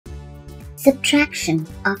Subtraction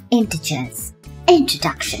of integers.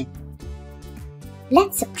 Introduction.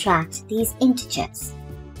 Let's subtract these integers.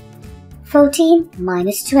 14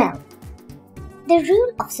 minus 12. The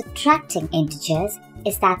rule of subtracting integers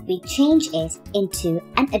is that we change it into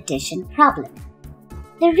an addition problem.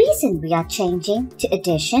 The reason we are changing to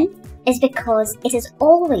addition is because it is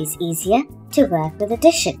always easier to work with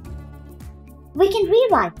addition. We can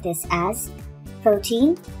rewrite this as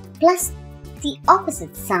 14 plus the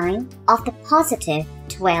opposite sign of the positive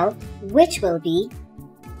 12, which will be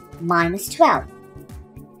minus 12.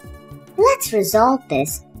 Let's resolve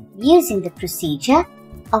this using the procedure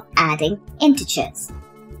of adding integers.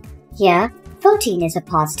 Here, 14 is a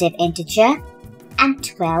positive integer and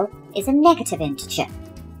 12 is a negative integer.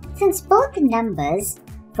 Since both the numbers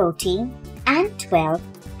 14 and 12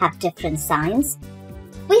 have different signs,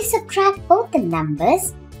 we subtract both the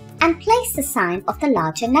numbers and place the sign of the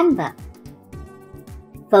larger number.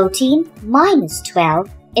 14 minus 12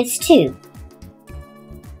 is 2.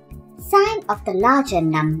 Sign of the larger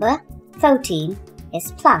number 14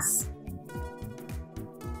 is plus.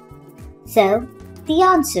 So, the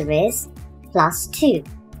answer is plus 2.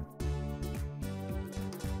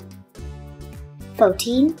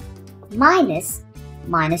 14 minus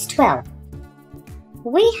 12.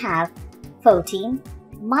 We have 14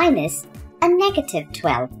 minus a negative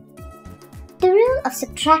 12. The rule of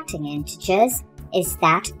subtracting integers is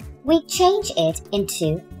that we change it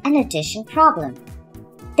into an addition problem.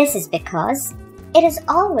 This is because it is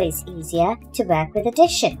always easier to work with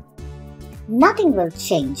addition. Nothing will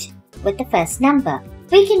change with the first number.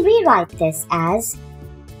 We can rewrite this as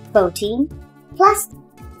 14 plus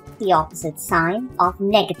the opposite sign of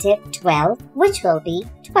negative 12, which will be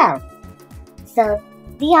 12. So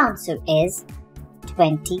the answer is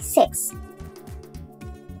 26.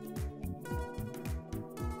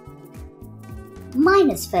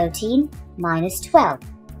 Minus 14 minus 12.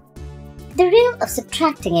 The rule of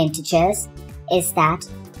subtracting integers is that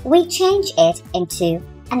we change it into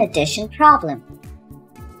an addition problem.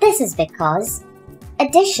 This is because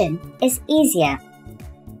addition is easier.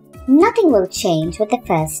 Nothing will change with the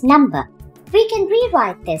first number. We can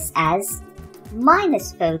rewrite this as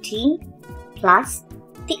minus 14 plus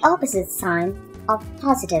the opposite sign of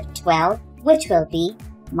positive 12, which will be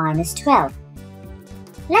minus 12.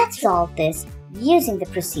 Let's solve this using the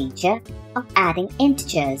procedure of adding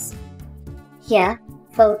integers. Here,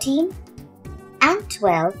 14 and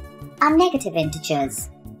 12 are negative integers.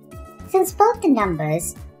 Since both the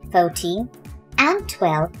numbers 14 and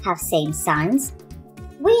 12 have same signs,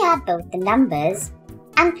 we add both the numbers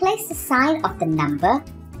and place the sign of the number,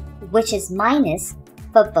 which is minus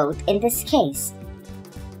for both in this case.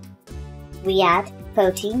 We add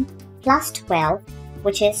 14 plus 12,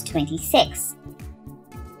 which is 26.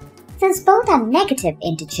 Since both are negative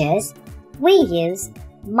integers, we use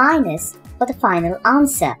minus for the final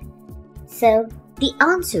answer. So the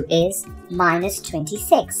answer is minus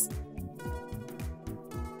 26.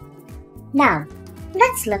 Now,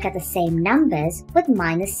 let's look at the same numbers with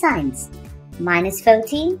minus signs. Minus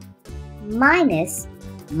 14 minus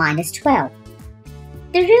 12.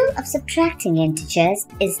 The rule of subtracting integers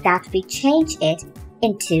is that we change it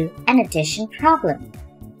into an addition problem.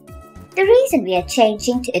 The reason we are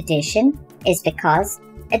changing to addition is because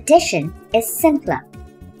addition is simpler.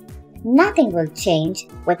 Nothing will change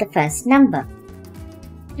with the first number.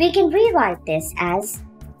 We can rewrite this as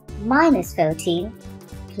minus 14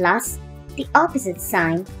 plus the opposite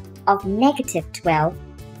sign of negative 12,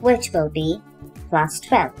 which will be plus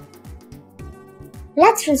 12.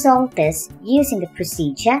 Let's resolve this using the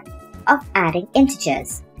procedure of adding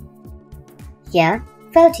integers. Here,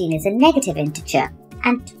 14 is a negative integer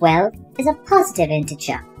and 12 is a positive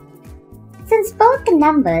integer. Since both the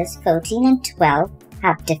numbers 14 and 12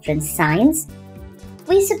 have different signs,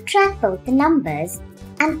 we subtract both the numbers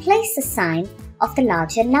and place the sign of the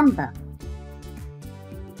larger number.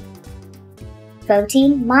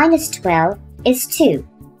 14 minus 12 is 2.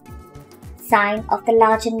 Sign of the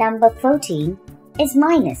larger number 14 is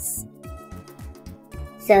minus.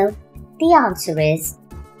 So the answer is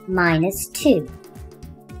minus 2.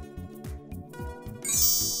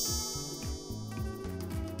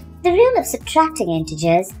 The rule of subtracting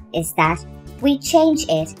integers is that we change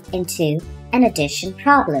it into an addition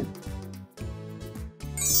problem.